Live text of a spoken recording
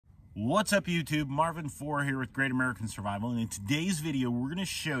What's up YouTube? Marvin4 here with Great American Survival, and in today's video we're going to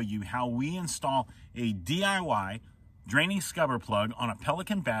show you how we install a DIY draining scupper plug on a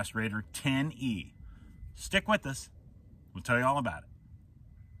Pelican Bass Raider 10E. Stick with us, we'll tell you all about it.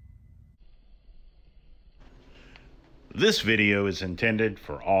 This video is intended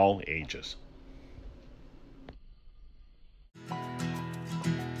for all ages.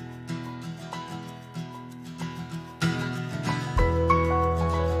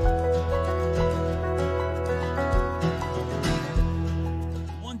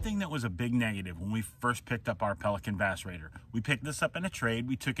 Was a big negative when we first picked up our Pelican Bass Raider. We picked this up in a trade.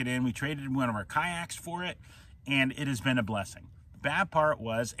 We took it in, we traded one of our kayaks for it, and it has been a blessing. The bad part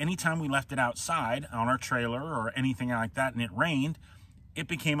was anytime we left it outside on our trailer or anything like that and it rained, it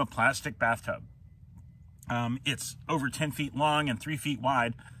became a plastic bathtub. It's over 10 feet long and 3 feet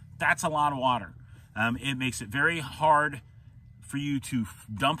wide. That's a lot of water. It makes it very hard for you to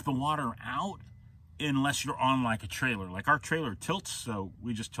dump the water out unless you're on like a trailer. Like our trailer tilts, so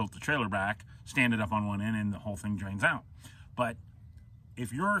we just tilt the trailer back, stand it up on one end, and the whole thing drains out. But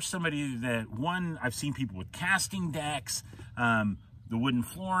if you're somebody that, I've seen people with casting decks, the wooden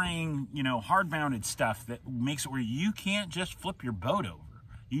flooring, hard-mounted stuff that makes it where you can't just flip your boat over.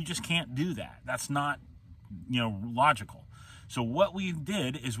 You just can't do that. That's not, logical. So what we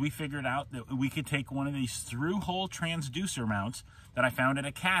did is we figured out that we could take one of these through-hole transducer mounts that I found at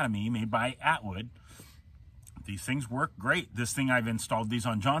Academy, made by Attwood. These things work great. This thing, I've installed these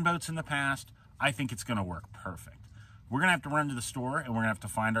on John boats in the past. I think it's going to work perfect. We're going to have to run to the store and we're going to have to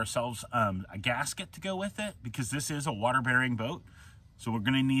find ourselves a gasket to go with it, because this is a water-bearing boat. So we're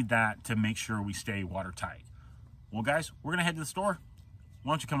going to need that to make sure we stay watertight. Well, guys, we're going to head to the store.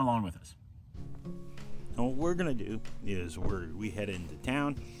 Why don't you come along with us? And what we're going to do is we head into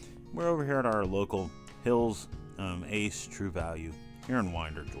town. We're over here at our local Hills Ace True Value here in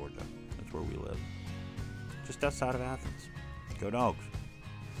Winder, Georgia. That's where we live. Just outside of Athens. Go Dogs.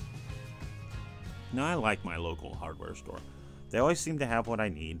 Now, I like my local hardware store. They always seem to have what I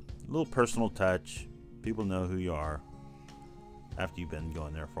need. A little personal touch. People know who you are after you've been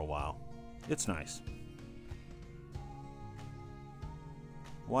going there for a while. It's nice.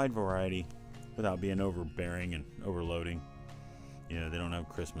 Wide variety without being overbearing and overloading. They don't have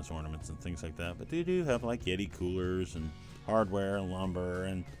Christmas ornaments and things like that, but they do have like Yeti coolers and hardware and lumber,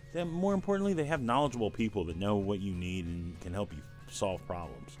 and then more importantly, they have knowledgeable people that know what you need and can help you solve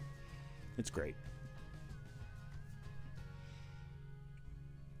problems. It's great.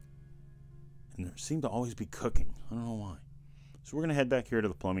 And there seem to always be cooking. I don't know why. So we're going to head back here to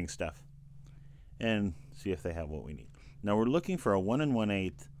the plumbing stuff and see if they have what we need. Now we're looking for a 1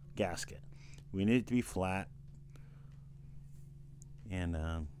 1/8 gasket. We need it to be flat. And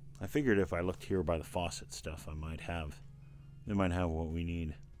I figured if I looked here by the faucet stuff, they might have what we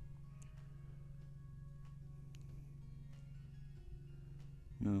need.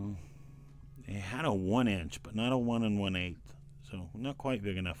 No, they had a 1 inch, but not a 1 1/8, so not quite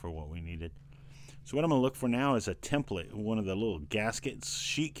big enough for what we needed. So what I'm gonna look for now is a template, one of the little gasket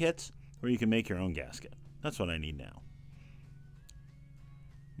sheet kits where you can make your own gasket. That's what I need now.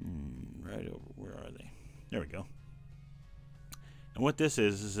 Right over, where are they? There we go. And what this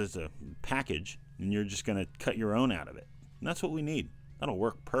is it's a package, and you're just gonna cut your own out of it. And that's what we need. That'll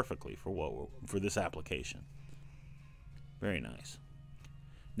work perfectly for this application. Very nice.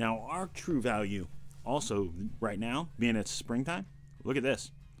 Now, our True Value, also right now, being it's springtime, look at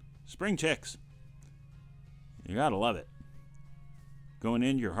this. Spring chicks. You gotta love it. Going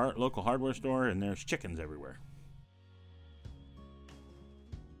into your local hardware store, and there's chickens everywhere.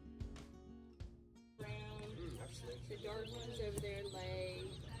 The dark ones over there lay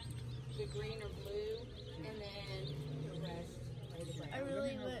the green or blue, and then the rest lay the brown. I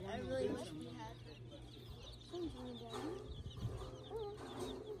really wish we had.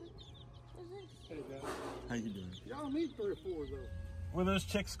 Hey guys. How you doing? Y'all need 3 or 4 though. Were those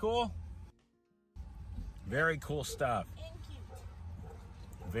chicks cool? Very cool stuff. And cute.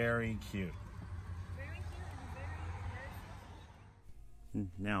 Very cute. Very cute and very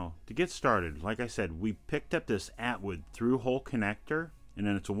Now, to get started, like I said, we picked up this Attwood through-hole connector, and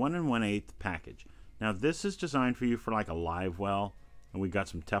then it's a 1 1/8 package. Now, this is designed for you for like a live well, and we got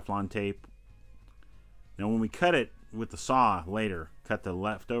some Teflon tape. Now, when we cut it with the saw later, cut the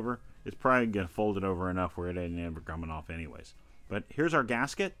leftover, it's probably going to fold it over enough where it ain't ever coming off anyways. But here's our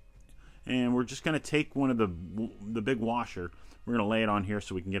gasket, and we're just going to take one of the big washer. We're going to lay it on here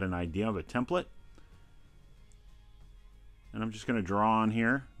so we can get an idea of a template. And I'm just going to draw on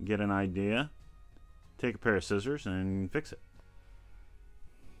here, get an idea, take a pair of scissors, and fix it.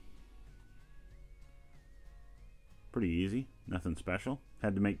 Pretty easy. Nothing special.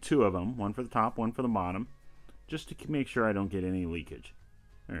 Had to make 2 of them, one for the top, one for the bottom, just to make sure I don't get any leakage.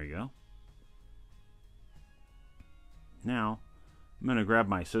 There you go. Now, I'm going to grab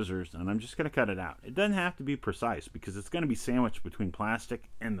my scissors and I'm just going to cut it out. It doesn't have to be precise because it's going to be sandwiched between plastic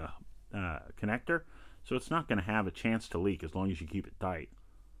and the connector, so it's not going to have a chance to leak as long as you keep it tight.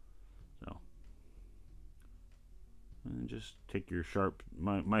 So, and just take your sharp,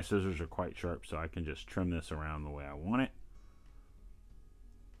 my scissors are quite sharp, so I can just trim this around the way I want it.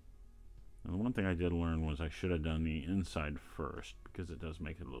 And the one thing I did learn was I should have done the inside first, because it does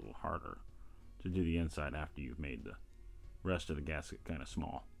make it a little harder to do the inside after you've made the rest of the gasket kind of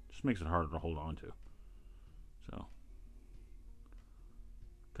small. Just makes it harder to hold on to. So,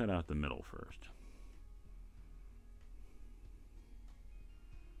 cut out the middle first.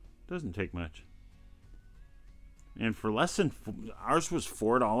 Doesn't take much. And for less than, ours was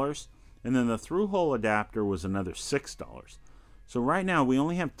 $4, and then the through hole adapter was another $6. So right now we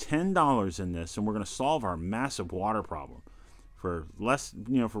only have $10 in this, and we're going to solve our massive water problem. For less,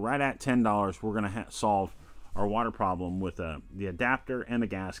 for right at $10, we're going to solve our water problem with the adapter and the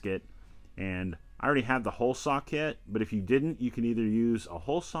gasket. And I already have the hole saw kit, but if you didn't, you can either use a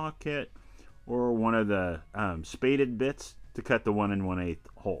hole saw kit or one of the spaded bits to cut the 1 1/8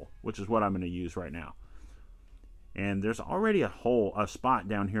 hole, which is what I'm going to use right now. And there's already a spot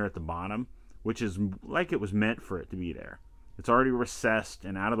down here at the bottom, which is like it was meant for it to be there. It's already recessed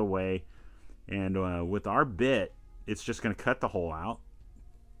and out of the way. And with our bit, it's just going to cut the hole out.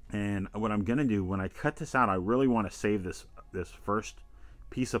 And what I'm going to do when I cut this out, I really want to save this first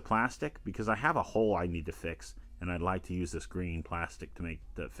piece of plastic because I have a hole I need to fix, and I'd like to use this green plastic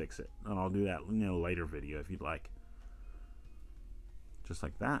to fix it. And I'll do that in a later video if you'd like. Just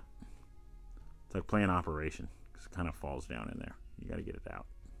like that. It's like playing Operation. It kind of falls down in there. You got to get it out.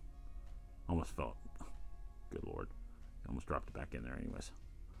 Almost fell. Good Lord. Almost dropped it back in there anyways.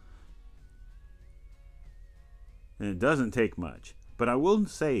 And it doesn't take much. But I will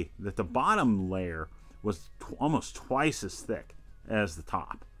say that the bottom layer was almost twice as thick as the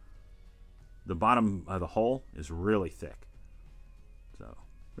top. The bottom of the hole is really thick. So,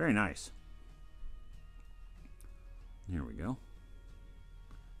 very nice. Here we go.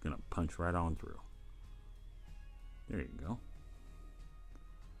 Gonna punch right on through. There you go.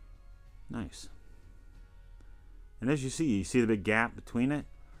 Nice. And as you see the big gap between it?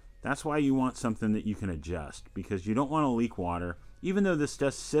 That's why you want something that you can adjust, because you don't want to leak water. Even though this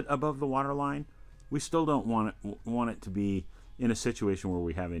does sit above the water line, we still don't want it to be in a situation where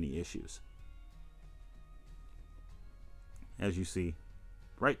we have any issues. As you see,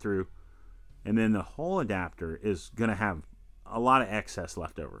 right through. And then the hole adapter is going to have a lot of excess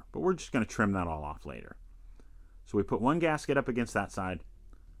left over, but we're just going to trim that all off later. So we put one gasket up against that side,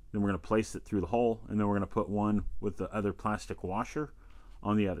 then we're going to place it through the hole, and then we're going to put one with the other plastic washer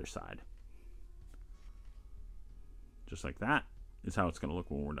on the other side. Just like that is how it's going to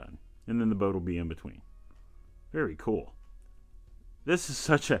look when we're done. And then the boat will be in between. Very cool. This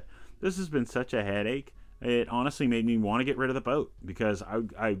has been such a headache. It honestly made me want to get rid of the boat because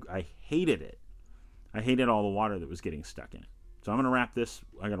I hated it. I hated all the water that was getting stuck in it. So I'm going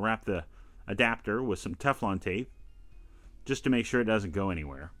to wrap the adapter with some Teflon tape just to make sure it doesn't go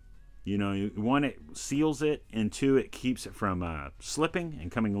anywhere. One, it seals it, and two, it keeps it from slipping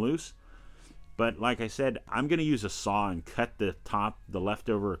and coming loose. But like I said, I'm going to use a saw and cut the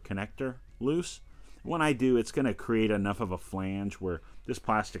leftover connector loose. When I do, it's going to create enough of a flange where this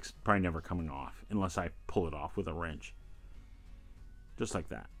plastic's probably never coming off unless I pull it off with a wrench. Just like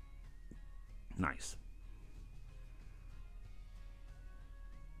that. Nice.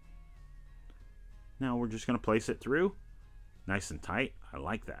 Now we're just going to place it through. Nice and tight. I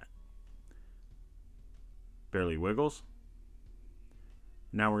like that. Barely wiggles.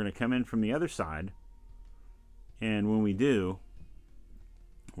 Now we're going to come in from the other side, and when we do,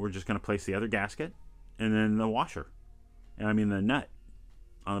 we're just going to place the other gasket and then the washer, the nut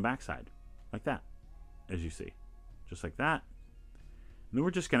on the back side, like that, as you see, just like that. And then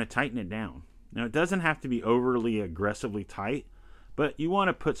we're just going to tighten it down. Now it doesn't have to be overly aggressively tight, but you want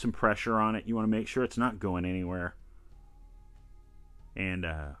to put some pressure on it. You want to make sure it's not going anywhere. And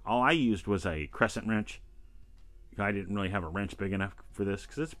all I used was a crescent wrench. I didn't really have a wrench big enough for this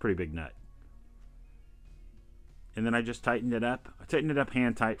because it's a pretty big nut. And then I just tightened it up. I tightened it up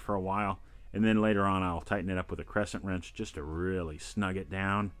hand tight for a while, and then later on I'll tighten it up with a crescent wrench just to really snug it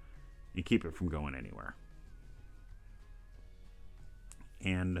down and keep it from going anywhere.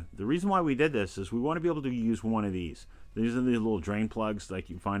 And the reason why we did this is we want to be able to use one of these. These are the little drain plugs like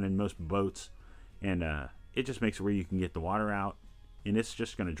you find in most boats, and it just makes it where you can get the water out, and it's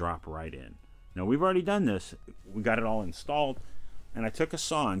just going to drop right in. Now we've already done this. We got it all installed, and I took a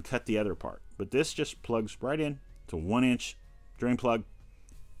saw and cut the other part. But this just plugs right in to 1-inch drain plug,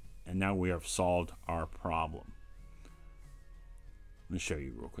 and now we have solved our problem. Let me show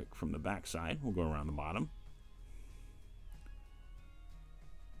you real quick from the back side. We'll go around the bottom.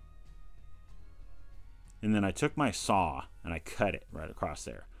 And then I took my saw and I cut it right across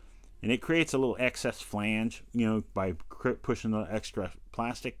there. And it creates a little excess flange, you know, by pushing the extra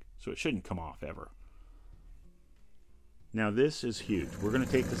plastic, so it shouldn't come off ever. Now this is huge. We're going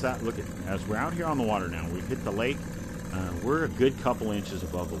to take this out. Look at, as we're out here on the water now, we've hit the lake. We're a good couple inches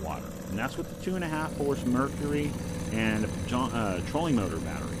above the water. And that's with the 2.5 horse Mercury and a trolling motor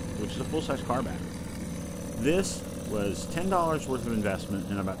battery, which is a full-size car battery. This was $10 worth of investment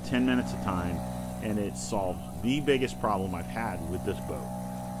in about 10 minutes of time, and it solved the biggest problem I've had with this boat.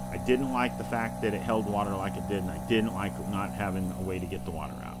 I didn't like the fact that it held water like it did, and I didn't like not having a way to get the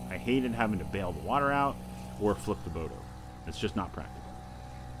water out. I hated having to bail the water out or flip the boat over. It's just not practical.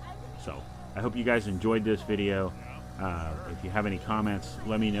 So I hope you guys enjoyed this video. If you have any comments,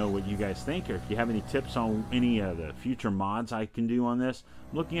 let me know what you guys think, or if you have any tips on any of the future mods I can do on this.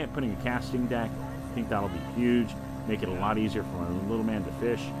 I'm looking at putting a casting deck. I think that'll be huge, make it a lot easier for a little man to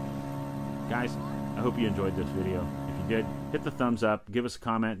fish. Guys, I hope you enjoyed this video. If you did, hit the thumbs up, give us a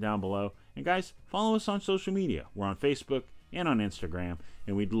comment down below, and guys, follow us on social media. We're on Facebook and on Instagram,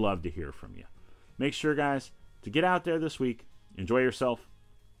 and we'd love to hear from you. Make sure, guys, to get out there this week, enjoy yourself,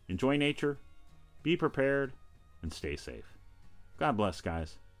 enjoy nature, be prepared, and stay safe. God bless,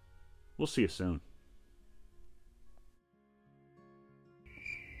 guys. We'll see you soon.